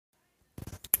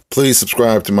Please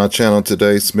subscribe to my channel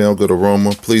today, Smell Good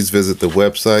Aroma. Please visit the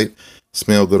website,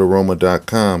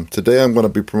 smellgoodaroma.com. Today I'm going to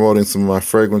be promoting some of my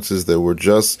fragrances that were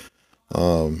just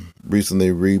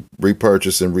recently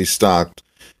repurchased and restocked.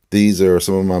 These are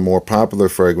some of my more popular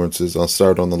fragrances. I'll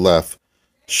start on the left.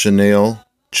 Chanel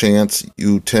Chance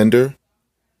You Tender,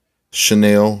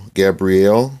 Chanel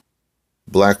Gabrielle,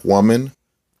 Black Woman,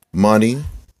 Money,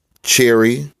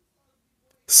 Cherry,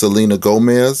 Selena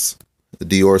Gomez,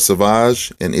 Dior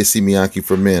Sauvage, and Issey Miyake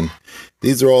for men.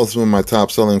 These are all some of my top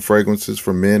selling fragrances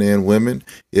for men and women.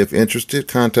 If interested,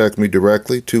 contact me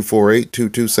directly,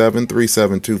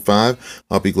 248-227-3725.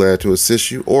 I'll be glad to assist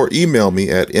you, or email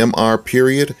me at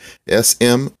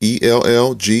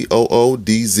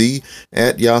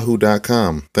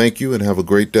mr.smellgoodz@yahoo.com. Thank you and have a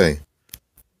great day.